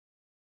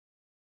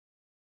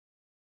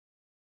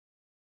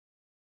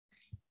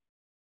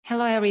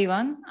Hello,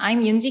 everyone.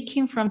 I'm Yoonji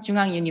Kim from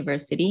Jungwon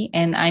University,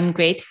 and I'm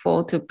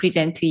grateful to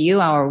present to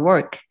you our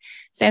work,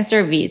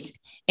 SensorViz,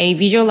 a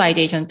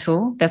visualization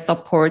tool that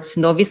supports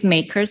novice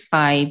makers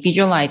by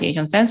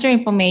visualization sensor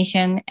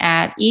information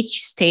at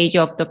each stage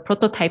of the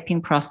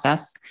prototyping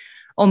process.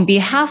 On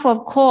behalf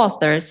of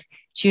co-authors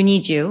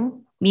Junhee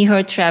Ju,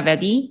 Mihir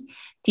Trivedi,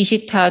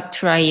 Dishita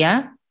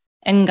Turaiya,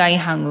 Engai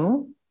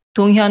Hangu,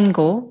 Donghyun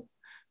Go,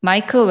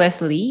 Michael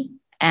Wesley,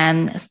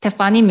 and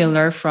Stephanie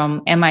Miller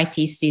from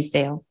MIT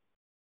CSAIL.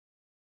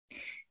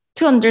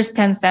 To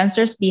understand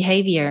sensors'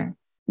 behavior,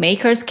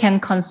 makers can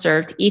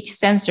consult each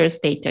sensor's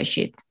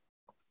datasheet.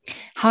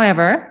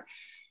 However,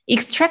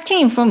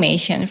 extracting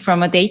information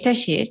from a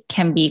datasheet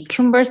can be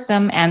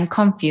cumbersome and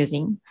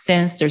confusing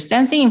since the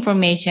sensing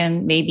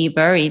information may be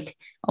buried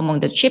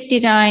among the chip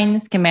design,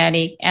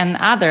 schematic, and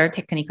other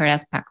technical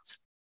aspects.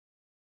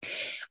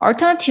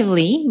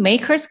 Alternatively,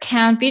 makers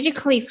can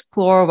physically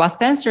explore what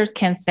sensors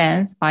can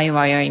sense by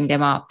wiring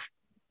them up.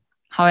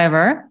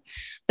 However,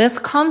 this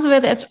comes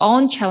with its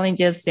own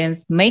challenges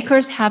since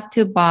makers have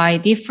to buy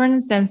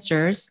different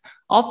sensors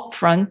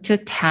upfront to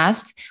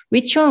test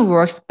which one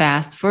works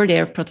best for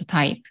their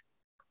prototype.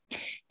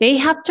 They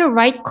have to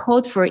write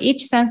code for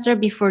each sensor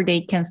before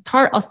they can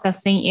start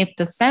assessing if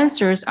the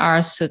sensors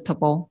are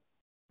suitable.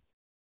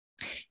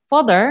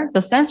 Further,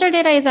 the sensor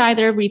data is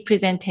either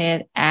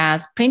represented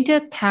as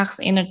printed text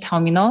in a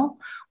terminal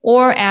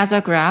or as a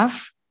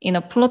graph in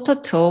a plotter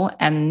tool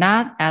and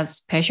not as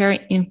spatial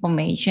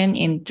information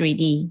in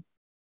 3D.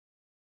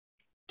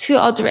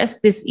 To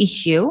address this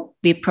issue,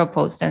 we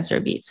propose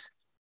SensorViz.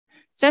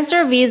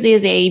 SensorViz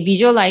is a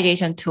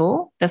visualization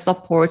tool that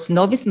supports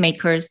novice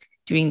makers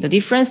during the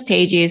different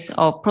stages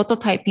of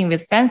prototyping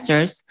with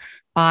sensors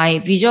by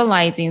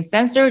visualizing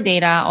sensor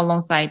data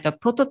alongside the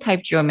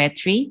prototype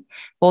geometry,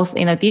 both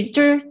in a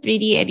digital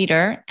 3D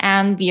editor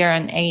and via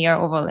an AR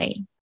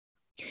overlay.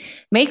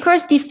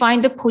 Makers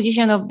define the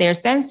position of their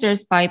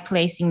sensors by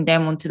placing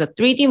them onto the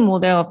 3D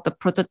model of the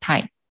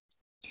prototype.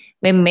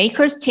 When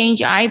makers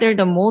change either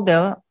the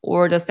model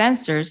or the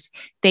sensors,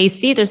 they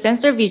see the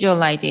sensor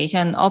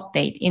visualization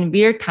update in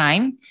real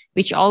time,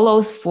 which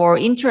allows for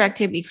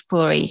interactive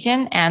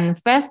exploration and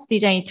fast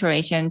design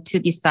iteration to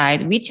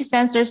decide which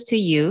sensors to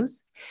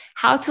use,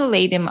 how to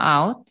lay them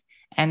out,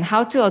 and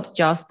how to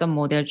adjust the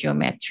model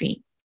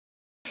geometry.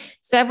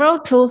 Several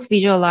tools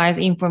visualize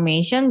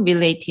information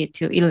related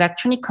to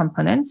electronic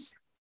components.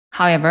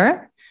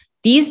 However,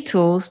 these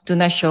tools do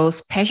not show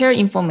spatial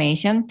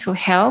information to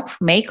help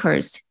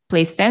makers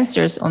place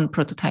sensors on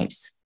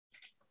prototypes.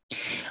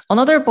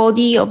 Another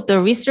body of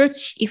the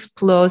research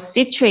explores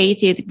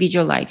situated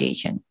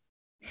visualization.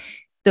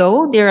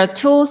 Though there are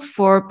tools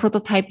for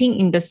prototyping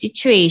in the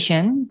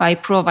situation by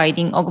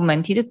providing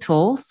augmented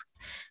tools,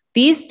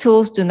 these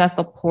tools do not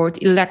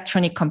support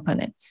electronic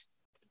components.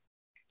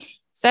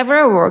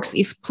 Several works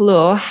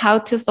explore how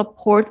to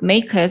support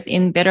makers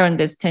in better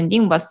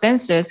understanding what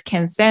sensors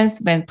can sense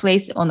when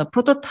placed on a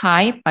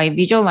prototype by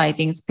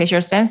visualizing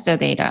spatial sensor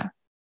data.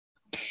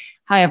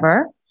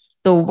 However,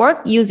 the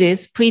work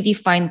uses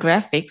predefined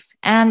graphics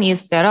and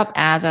is set up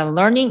as a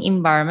learning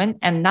environment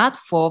and not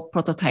for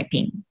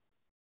prototyping.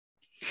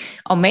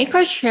 A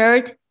maker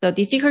shared the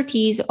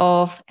difficulties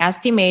of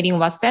estimating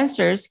what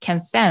sensors can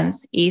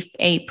sense if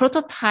a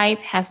prototype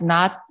has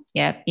not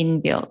yet been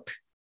built.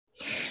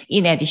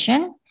 In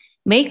addition,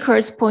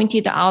 makers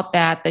pointed out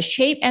that the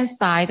shape and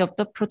size of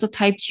the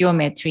prototype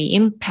geometry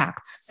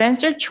impacts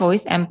sensor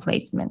choice and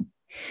placement.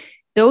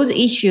 Those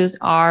issues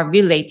are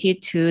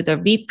related to the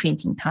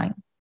reprinting time.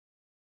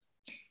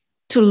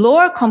 To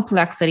lower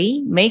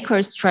complexity,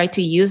 makers try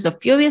to use the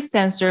fewest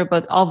sensor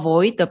but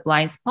avoid the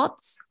blind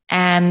spots.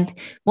 And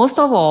most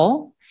of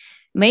all,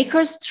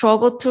 makers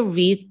struggle to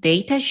read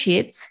data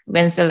sheets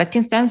when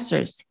selecting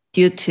sensors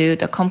due to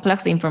the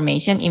complex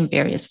information in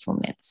various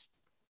formats.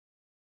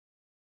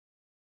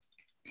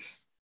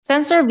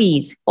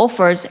 SensorViz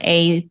offers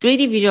a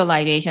 3D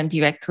visualization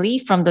directly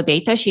from the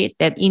datasheet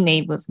that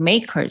enables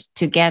makers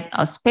to get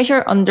a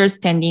spatial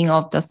understanding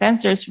of the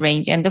sensor's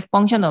range and the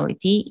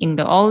functionality in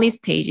the early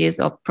stages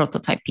of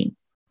prototyping.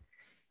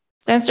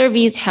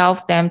 SensorViz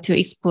helps them to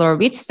explore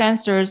which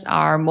sensors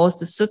are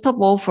most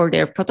suitable for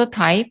their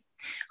prototype,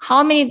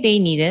 how many they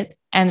needed,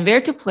 and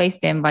where to place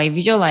them by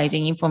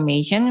visualizing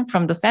information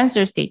from the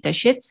sensor's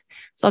datasheets,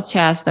 such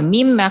as the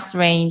min-max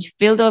range,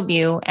 field of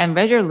view, and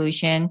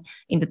resolution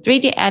in the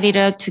 3D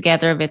editor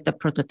together with the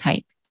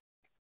prototype.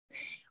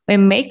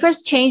 When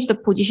makers change the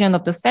position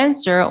of the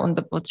sensor on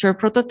the virtual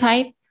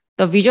prototype,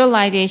 the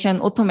visualization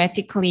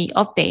automatically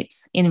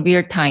updates in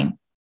real time.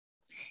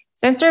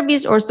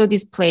 SensorViz also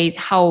displays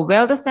how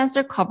well the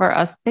sensor covers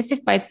a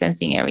specified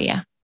sensing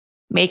area.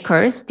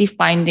 Makers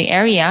define the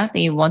area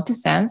they want to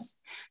sense.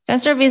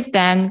 SensorViz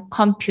then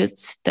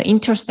computes the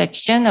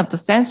intersection of the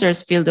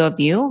sensor's field of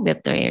view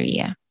with the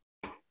area.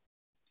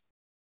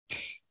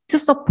 To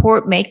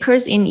support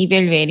makers in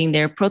evaluating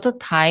their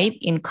prototype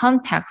in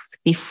context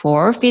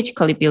before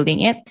physically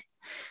building it,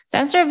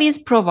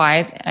 SensorViz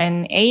provides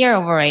an AR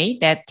overlay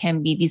that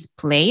can be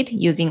displayed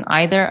using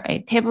either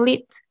a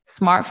tablet,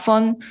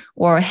 smartphone,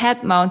 or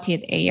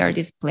head-mounted AR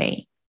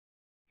display.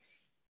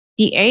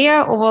 The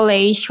AR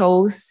overlay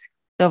shows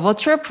the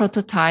virtual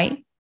prototype,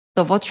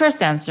 the virtual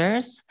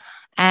sensors,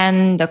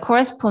 and the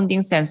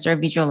corresponding sensor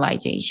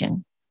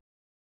visualization.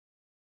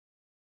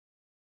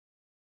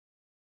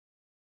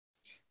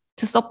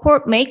 To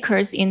support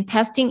makers in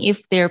testing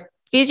if their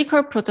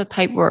physical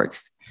prototype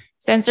works,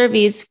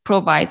 SensorViz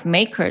provides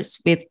makers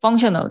with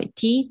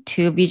functionality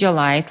to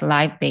visualize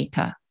live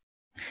data.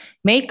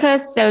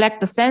 Makers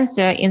select the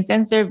sensor in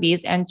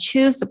SensorViz and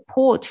choose the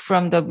port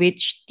from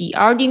which the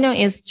Arduino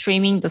is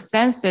streaming the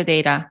sensor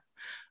data.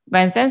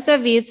 When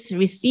SensorViz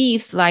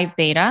receives live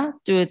data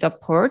through the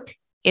port,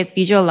 it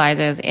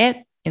visualizes it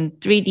in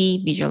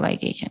 3D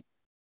visualization.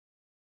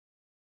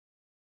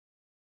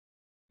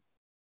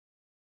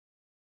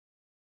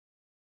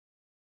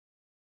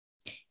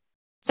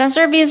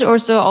 SensorViz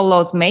also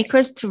allows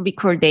makers to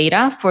record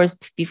data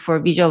first before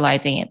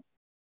visualizing it.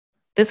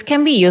 This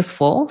can be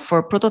useful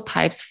for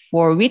prototypes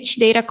for which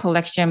data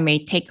collection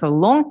may take a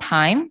long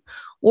time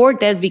or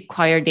that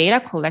require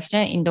data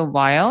collection in the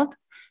wild,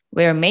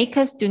 where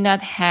makers do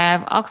not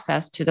have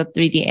access to the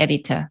 3D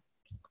editor.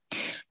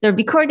 The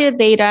recorded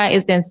data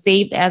is then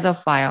saved as a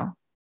file.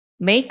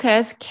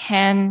 Makers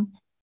can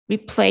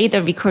replay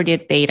the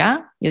recorded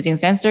data using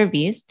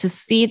SensorViz to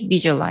see it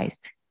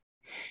visualized.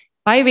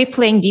 By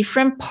replaying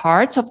different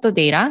parts of the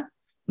data,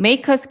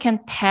 makers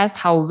can test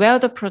how well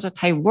the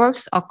prototype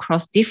works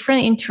across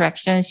different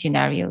interaction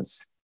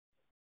scenarios.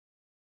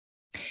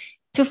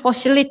 To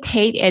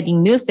facilitate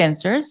adding new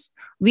sensors,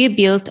 we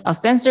built a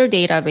sensor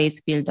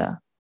database builder.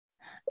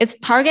 It's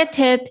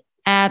targeted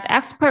at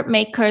expert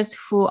makers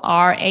who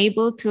are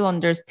able to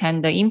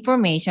understand the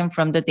information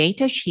from the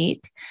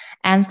datasheet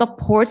and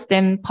supports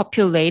them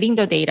populating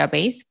the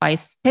database by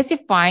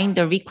specifying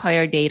the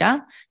required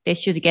data that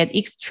should get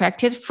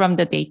extracted from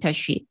the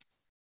datasheet.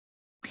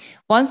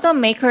 Once a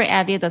maker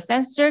added a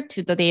sensor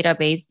to the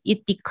database,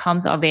 it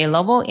becomes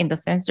available in the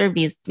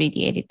SensorViz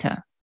 3D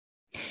editor.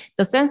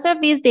 The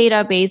SensorViz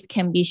database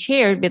can be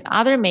shared with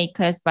other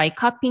makers by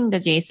copying the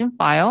JSON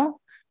file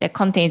that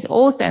contains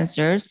all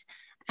sensors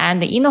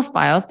and the inner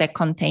files that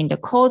contain the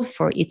code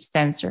for each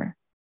sensor.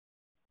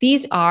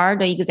 These are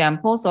the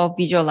examples of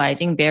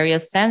visualizing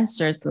various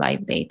sensors'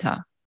 live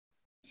data.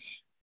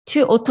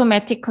 To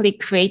automatically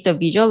create the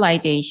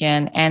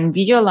visualization and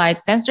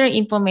visualize sensor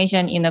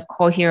information in a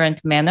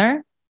coherent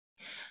manner,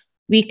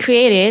 we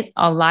created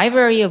a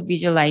library of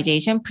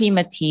visualization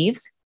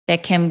primitives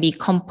that can be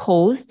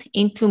composed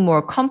into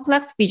more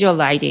complex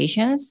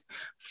visualizations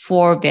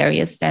for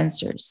various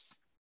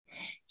sensors.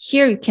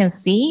 Here you can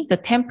see the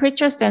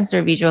temperature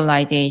sensor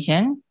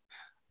visualization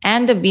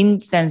and the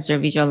wind sensor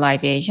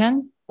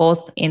visualization,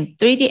 both in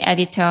 3D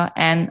editor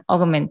and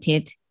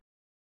augmented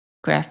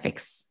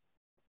graphics.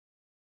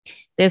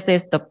 This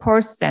is the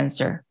pulse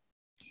sensor.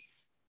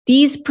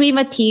 These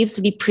primitives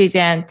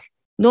represent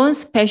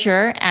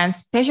non-spatial and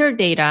spatial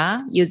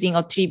data using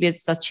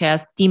attributes such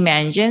as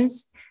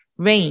dimensions,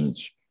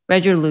 range,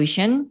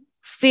 resolution,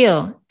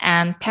 feel,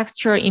 and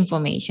texture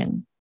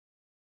information.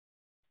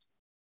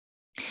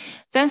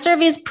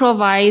 SensorViz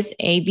provides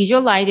a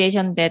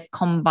visualization that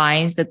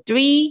combines the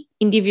 3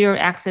 individual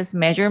axis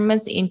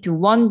measurements into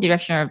one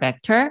directional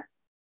vector.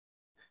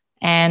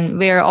 And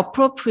where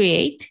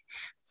appropriate,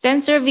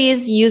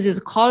 SensorViz uses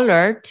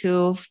color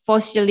to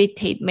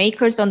facilitate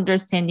makers'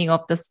 understanding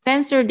of the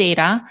sensor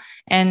data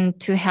and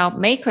to help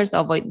makers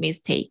avoid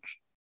mistake.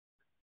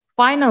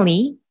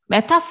 Finally,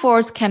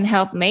 metaphors can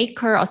help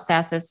maker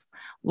assess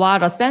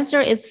what a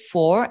sensor is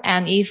for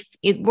and if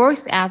it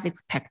works as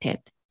expected.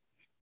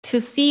 To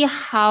see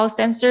how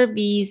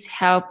SensorViz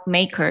help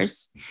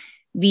makers,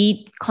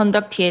 we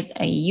conducted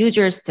a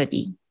user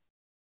study.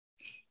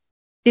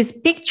 This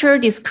picture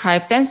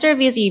describes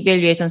SensorViz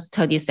evaluation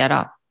study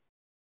setup.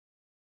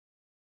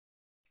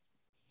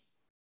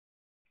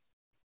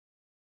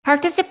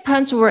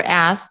 Participants were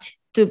asked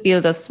to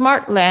build a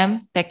smart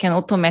lamp that can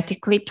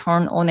automatically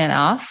turn on and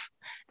off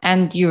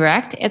and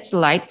direct its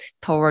light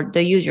toward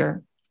the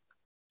user.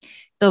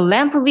 The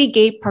lamp we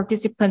gave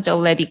participants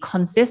already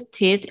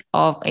consisted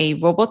of a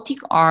robotic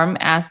arm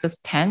as the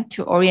stand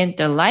to orient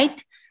the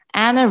light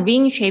and a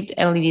ring-shaped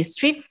LED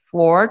strip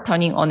for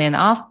turning on and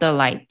off the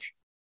light.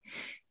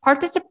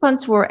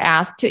 Participants were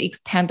asked to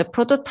extend the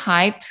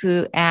prototype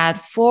to add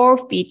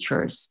 4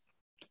 features.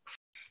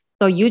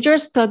 The user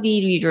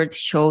study results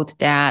showed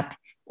that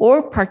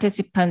all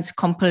participants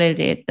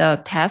completed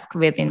the task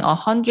within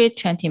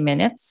 120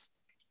 minutes.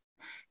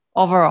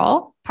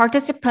 Overall,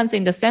 participants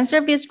in the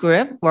SensorViz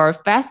group were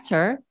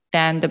faster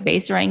than the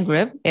baseline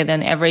group with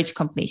an average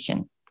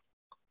completion.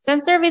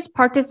 SensorViz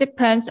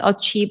participants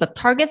achieved a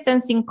target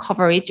sensing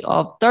coverage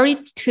of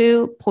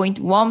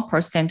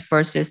 32.1%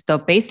 versus the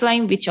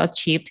baseline, which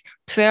achieved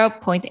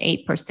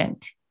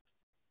 12.8%.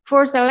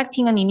 For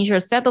selecting an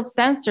initial set of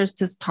sensors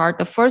to start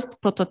the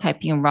first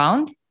prototyping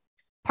round,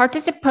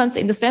 participants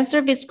in the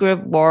SensorViz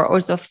group were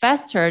also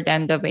faster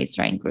than the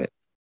baseline group.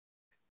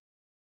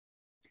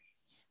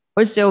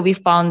 Also, we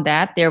found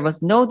that there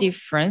was no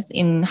difference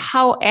in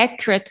how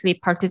accurately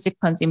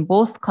participants in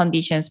both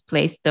conditions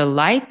placed the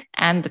light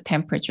and the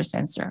temperature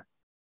sensor.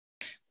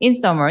 In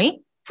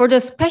summary, for the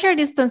spatial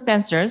distance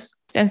sensors,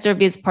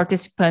 SensorViz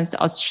participants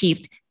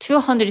achieved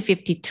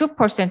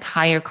 252%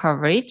 higher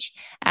coverage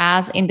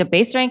as in the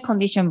baseline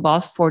condition,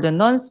 but for the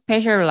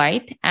non-spatial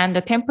light and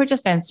the temperature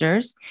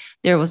sensors,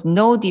 there was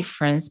no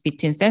difference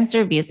between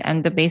SensorViz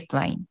and the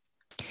baseline.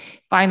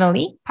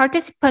 Finally,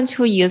 participants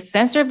who used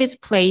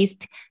SensorViz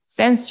placed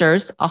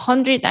sensors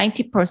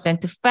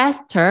 190%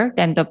 faster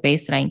than the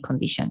baseline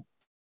condition.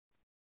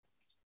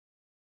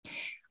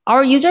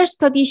 Our user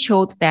study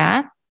showed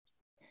that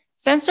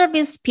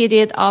SensorViz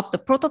speeded up the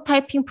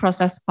prototyping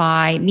process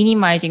by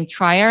minimizing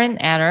trial and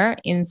error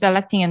in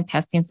selecting and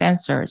testing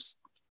sensors.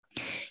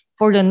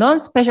 For the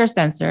non-spatial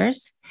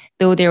sensors,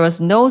 though there was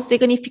no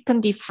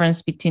significant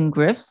difference between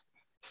groups,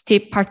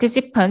 still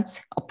participants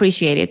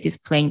appreciated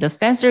displaying the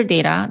sensor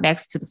data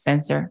next to the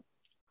sensor.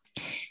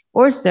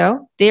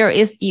 Also, there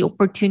is the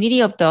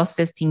opportunity of the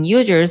assisting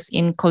users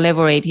in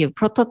collaborative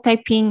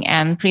prototyping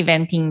and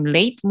preventing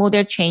late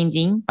model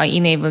changing by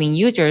enabling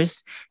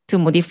users to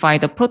modify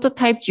the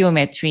prototype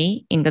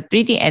geometry in the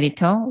 3D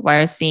editor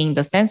while seeing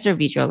the sensor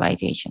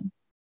visualization.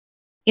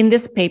 In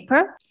this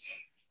paper,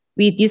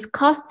 we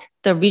discussed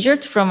the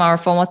results from our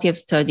formative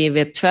study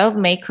with 12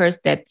 makers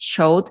that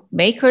showed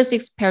makers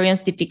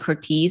experienced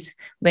difficulties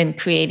when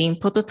creating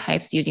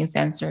prototypes using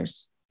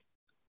sensors.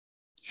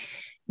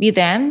 We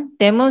then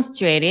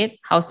demonstrated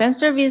how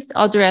SensorViz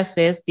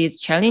addresses these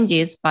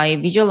challenges by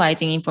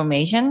visualizing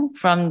information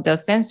from the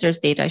sensor's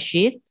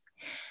datasheet,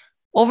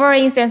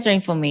 overlaying sensor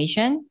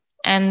information,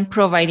 and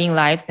providing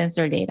live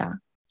sensor data.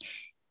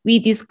 We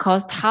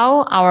discussed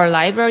how our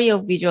library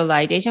of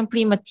visualization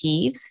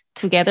primitives,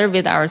 together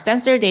with our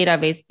sensor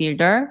database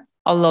builder,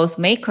 allows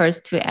makers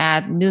to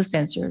add new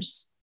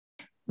sensors.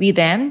 We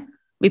then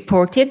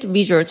reported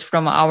results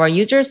from our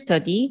user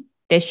study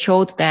that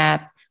showed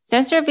that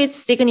SensorViz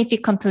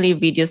significantly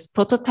reduced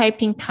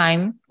prototyping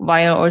time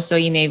while also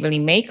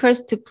enabling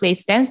makers to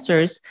place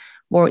sensors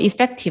more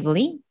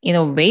effectively in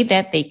a way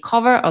that they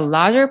cover a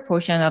larger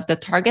portion of the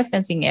target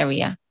sensing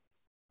area.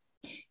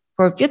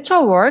 For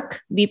future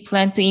work, we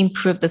plan to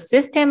improve the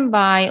system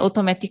by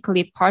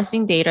automatically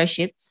parsing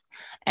datasheets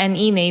and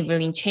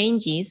enabling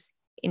changes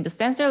in the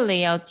sensor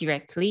layout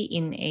directly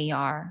in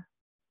AR.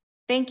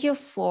 Thank you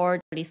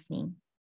for listening.